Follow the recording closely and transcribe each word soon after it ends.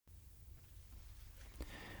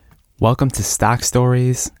Welcome to Stock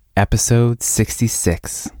Stories, episode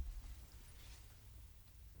 66.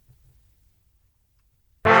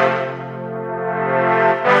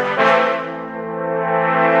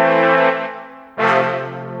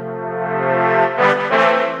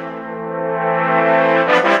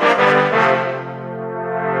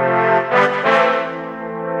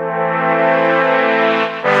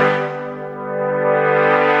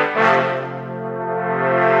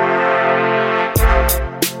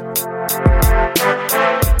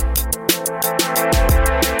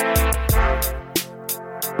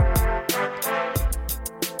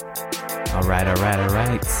 All right.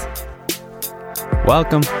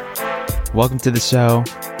 Welcome to the show.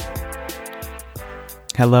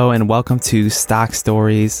 Hello and welcome to Stock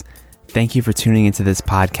Stories. Thank you for tuning into this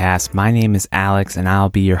podcast. My name is Alex and I'll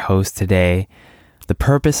be your host today. The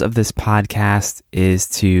purpose of this podcast is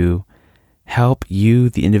to help you,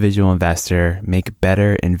 the individual investor, make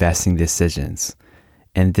better investing decisions.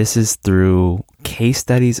 And this is through case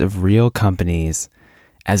studies of real companies,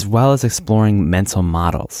 as well as exploring mental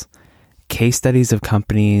models. Case studies of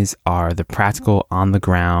companies are the practical on the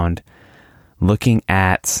ground, looking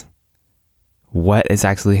at what is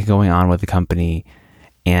actually going on with the company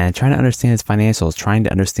and trying to understand its financials, trying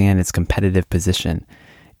to understand its competitive position.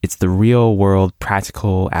 It's the real world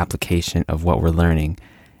practical application of what we're learning.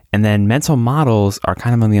 And then mental models are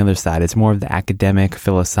kind of on the other side. It's more of the academic,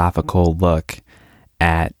 philosophical look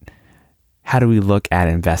at how do we look at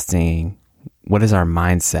investing? What is our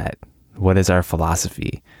mindset? What is our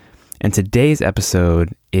philosophy? And today's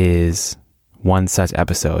episode is one such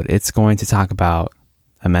episode. It's going to talk about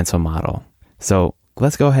a mental model. So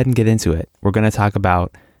let's go ahead and get into it. We're going to talk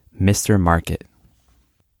about Mr. Market.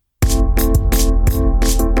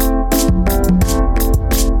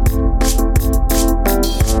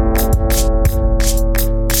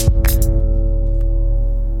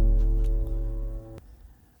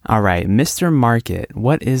 All right, Mr. Market,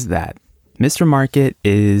 what is that? Mr. Market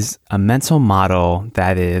is a mental model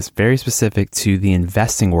that is very specific to the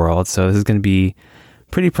investing world. So this is going to be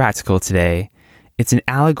pretty practical today. It's an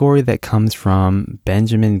allegory that comes from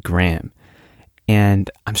Benjamin Graham. And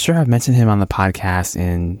I'm sure I've mentioned him on the podcast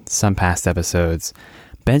in some past episodes.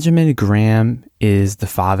 Benjamin Graham is the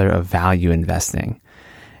father of value investing.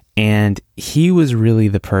 And he was really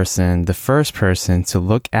the first person to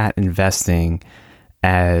look at investing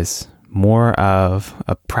as more of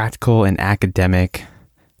a practical and academic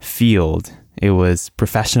field. It was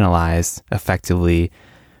professionalized effectively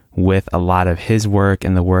with a lot of his work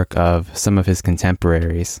and the work of some of his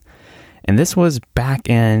contemporaries. And this was back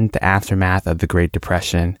in the aftermath of the Great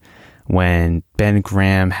Depression, when Ben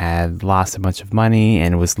Graham had lost a bunch of money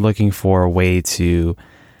and was looking for a way to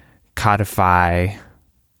codify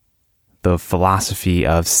the philosophy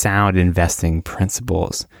of sound investing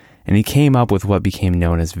principles. And he came up with what became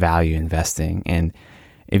known as value investing. And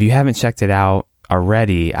if you haven't checked it out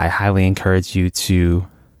already, I highly encourage you to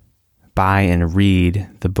buy and read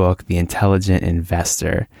the book, The Intelligent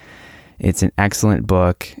Investor. It's an excellent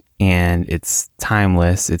book and it's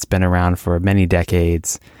timeless. It's been around for many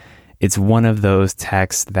decades. It's one of those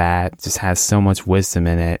texts that just has so much wisdom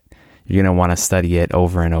in it. You're going to want to study it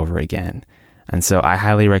over and over again. And so I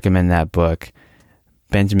highly recommend that book.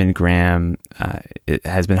 Benjamin Graham it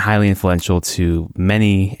has been highly influential to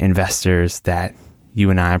many investors that you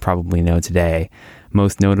and I probably know today.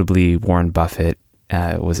 Most notably, Warren Buffett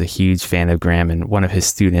was a huge fan of Graham and one of his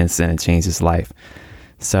students, and it changed his life.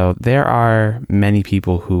 So there are many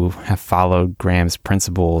people who have followed Graham's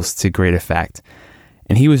principles to great effect.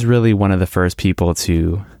 And he was really one of the first people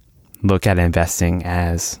to look at investing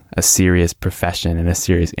as a serious profession and a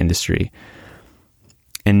serious industry.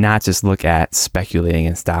 And not just look at speculating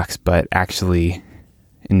in stocks, but actually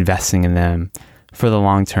investing in them for the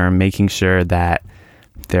long term, making sure that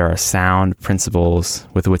there are sound principles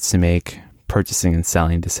with which to make purchasing and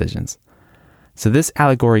selling decisions. So this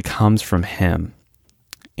allegory comes from him.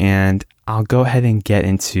 And I'll go ahead and get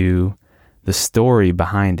into the story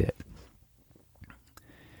behind it.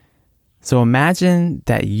 So imagine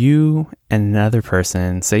that you and another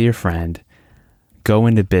person, say your friend, go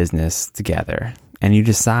into business together. And you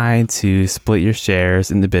decide to split your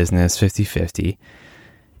shares in the business 50-50.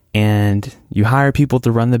 And you hire people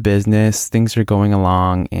to run the business. Things are going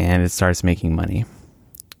along and it starts making money.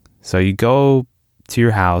 So you go to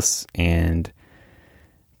your house and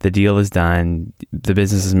the deal is done. The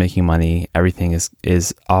business is making money. Everything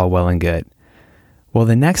is all well and good. Well,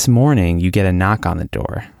 the next morning you get a knock on the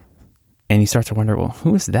door. And you start to wonder, well,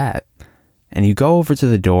 who is that? And you go over to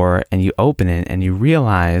the door and you open it and you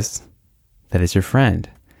realize that it's your friend,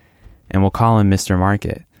 and we'll call him Mr.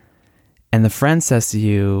 Market. And the friend says to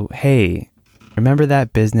you, hey, remember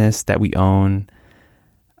that business that we own?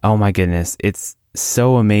 Oh my goodness, it's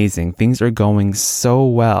so amazing. Things are going so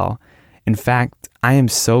well. In fact, I am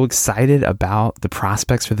so excited about the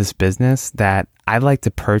prospects for this business that I'd like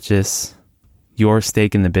to purchase your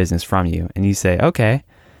stake in the business from you. And you say, okay,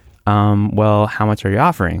 well, how much are you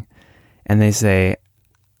offering? And they say,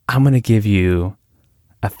 I'm going to give you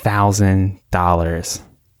 $1,000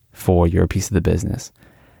 for your piece of the business.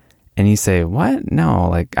 And you say, what? No,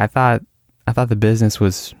 like I thought the business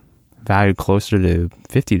was valued closer to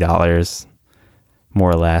 $50, more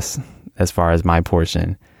or less, as far as my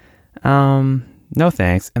portion. No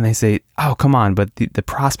thanks. And they say, oh, come on, but the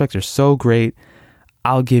prospects are so great.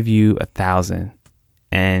 I'll give you $1,000.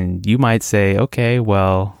 And you might say, okay,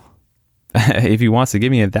 well, if he wants to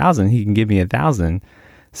give me $1,000, he can give me $1,000.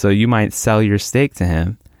 So you might sell your stake to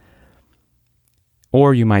him,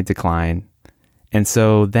 or you might decline. And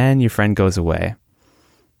so then your friend goes away.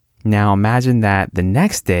 Now imagine that the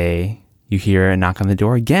next day you hear a knock on the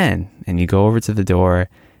door again, and you go over to the door,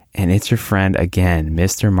 and it's your friend again,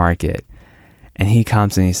 Mr. Market. And he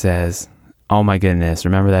comes and he says, oh my goodness,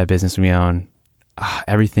 remember that business we own?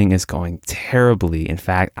 Everything is going terribly. In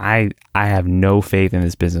fact, I have no faith in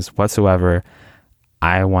this business whatsoever.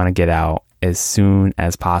 I want to get out as soon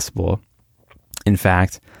as possible. In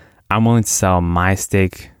fact, I'm willing to sell my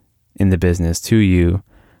stake in the business to you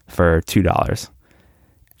for $2.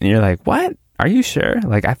 And you're like, what? Are you sure?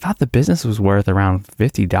 Like, I thought the business was worth around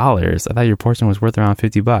 $50. I thought your portion was worth around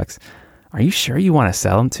 $50. Are you sure you want to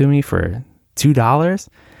sell them to me for $2?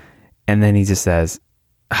 And then he just says,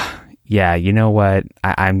 yeah, you know what?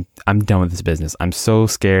 I'm done with this business. I'm so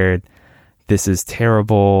scared. This is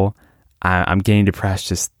terrible. I'm getting depressed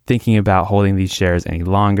just thinking about holding these shares any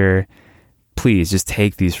longer. Please just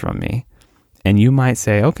take these from me. And you might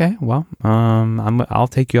say, okay, well, I'll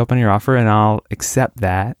take you up on your offer and I'll accept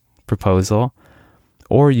that proposal.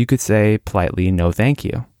 Or you could say politely, no, thank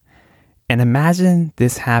you. And imagine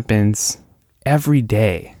this happens every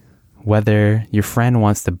day. Whether your friend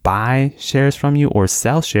wants to buy shares from you or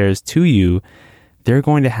sell shares to you, they're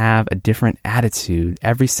going to have a different attitude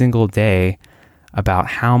every single day about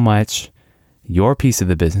how much your piece of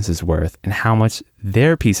the business is worth and how much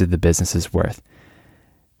their piece of the business is worth.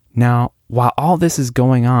 Now, while all this is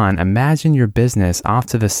going on, imagine your business off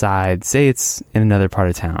to the side, say it's in another part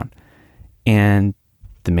of town, and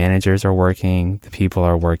the managers are working, the people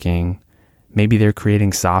are working, maybe they're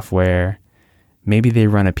creating software, maybe they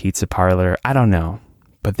run a pizza parlor, I don't know,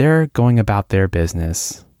 but they're going about their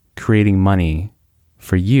business, creating money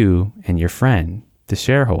for you and your friend, the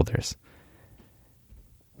shareholders.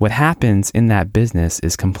 What happens in that business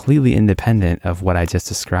is completely independent of what I just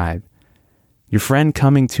described. Your friend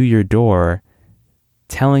coming to your door,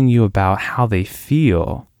 telling you about how they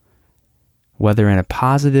feel, whether in a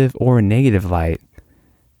positive or a negative light,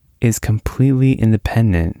 is completely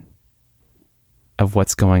independent of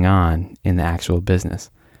what's going on in the actual business.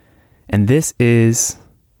 And this is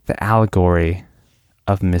the allegory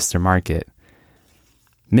of Mr. Market.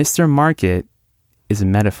 Mr. Market is a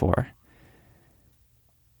metaphor.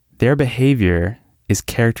 Their behavior is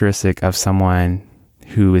characteristic of someone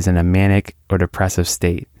who is in a manic or depressive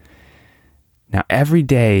state. Now, every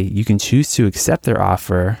day you can choose to accept their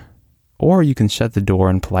offer, or you can shut the door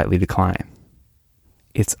and politely decline.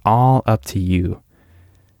 It's all up to you.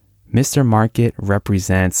 Mr. Market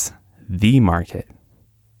represents the market.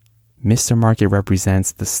 Mr. Market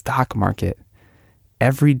represents the stock market.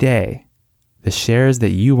 Every day, the shares that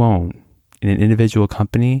you own in an individual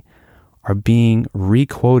company are being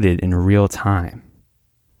requoted in real time,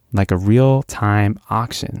 like a real-time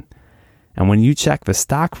auction. And when you check the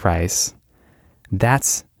stock price,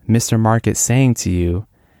 that's Mr. Market saying to you,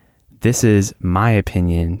 this is my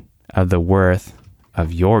opinion of the worth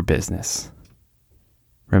of your business.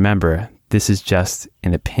 Remember, this is just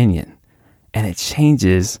an opinion, and it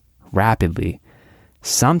changes rapidly.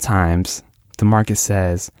 Sometimes the market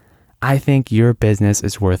says, I think your business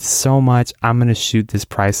is worth so much, I'm going to shoot this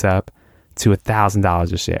price up to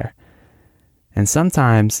 $1,000 a share. And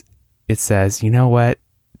sometimes it says, you know what?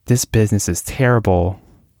 This business is terrible.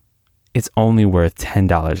 It's only worth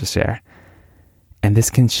 $10 a share. And this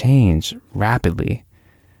can change rapidly.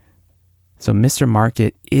 So Mr.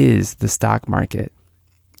 Market is the stock market.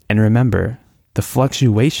 And remember, the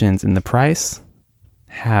fluctuations in the price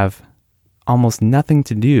have almost nothing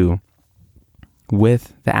to do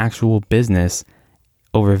with the actual business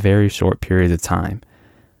over very short periods of time.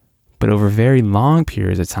 But over very long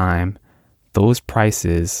periods of time, those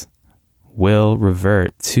prices will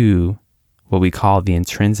revert to what we call the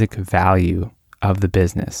intrinsic value of the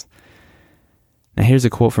business. Now here's a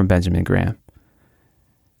quote from Benjamin Graham.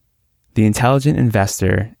 The intelligent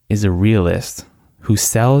investor is a realist who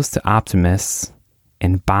sells to optimists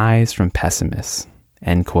and buys from pessimists.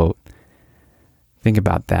 End quote. Think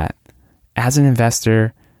about that. As an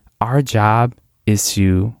investor, our job is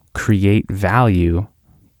to create value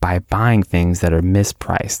by buying things that are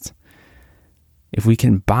mispriced. If we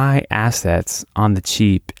can buy assets on the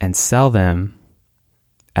cheap and sell them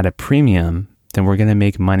at a premium, then we're going to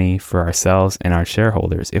make money for ourselves and our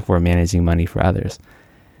shareholders if we're managing money for others.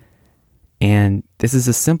 And this is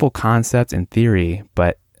a simple concept in theory,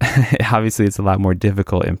 but obviously it's a lot more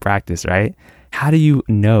difficult in practice, right? How do you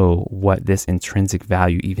know what this intrinsic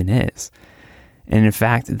value even is? And in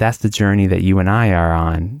fact, that's the journey that you and I are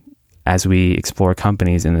on as we explore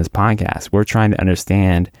companies in this podcast. We're trying to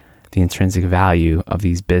understand the intrinsic value of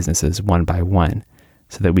these businesses one by one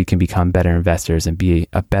so that we can become better investors and be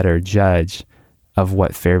a better judge of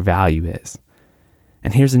what fair value is.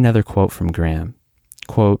 And here's another quote from Graham.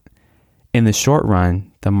 Quote, in the short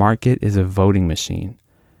run, the market is a voting machine,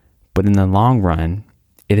 but in the long run,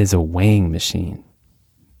 it is a weighing machine.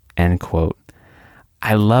 End quote.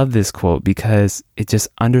 I love this quote because it just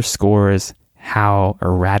underscores how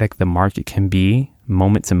erratic the market can be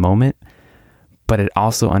moment to moment, but it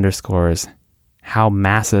also underscores how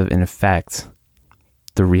massive an effect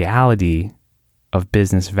the reality of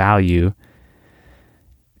business value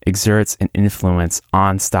exerts an influence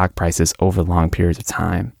on stock prices over long periods of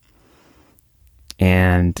time.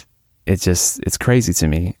 And it's crazy to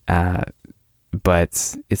me,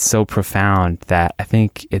 but it's so profound that I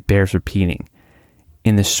think it bears repeating.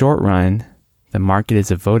 In the short run, the market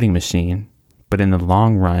is a voting machine, but in the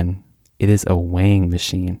long run, it is a weighing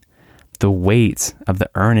machine. The weight of the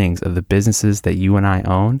earnings of the businesses that you and I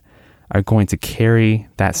own are going to carry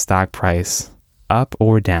that stock price up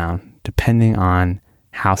or down, depending on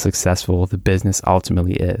how successful the business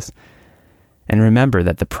ultimately is. And remember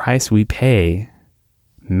that the price we pay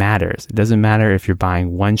matters. It doesn't matter if you're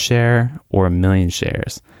buying 1 share or 1,000,000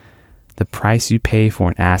 shares. The price you pay for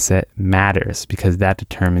an asset matters because that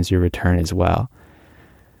determines your return as well.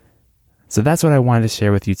 So that's what I wanted to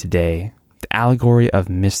share with you today, the allegory of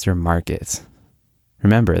Mr. Market.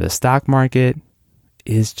 Remember, the stock market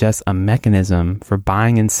is just a mechanism for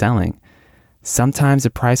buying and selling. Sometimes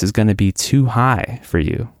the price is going to be too high for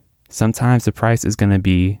you. Sometimes the price is going to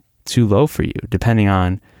be too low for you, depending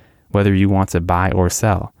on whether you want to buy or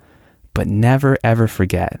sell. But never ever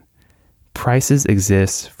forget, prices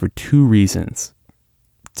exist for 2 reasons: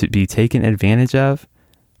 to be taken advantage of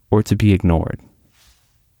or to be ignored.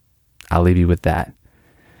 I'll leave you with that.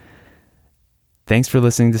 Thanks for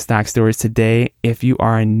listening to Stock Stories today. If you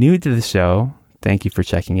are new to the show, thank you for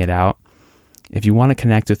checking it out. If you want to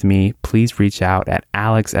connect with me, please reach out at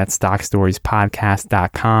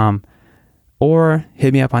alex@stockstoriespodcast.com or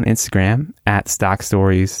hit me up on Instagram at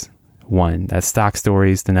stockstories1. That's Stock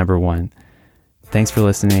Stories, the number 1. Thanks for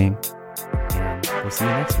listening, and we'll see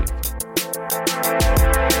you next week.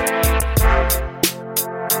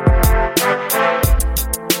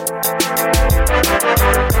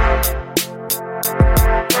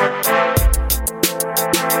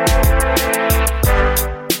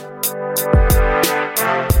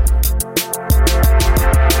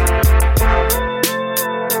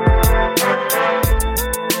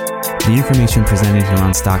 The information presented here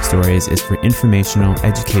on Stock Stories is for informational,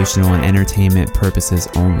 educational, and entertainment purposes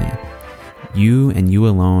only. You and you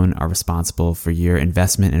alone are responsible for your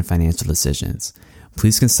investment and financial decisions.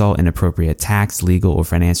 Please consult an appropriate tax, legal, or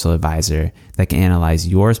financial advisor that can analyze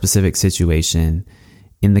your specific situation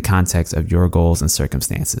in the context of your goals and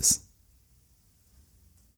circumstances.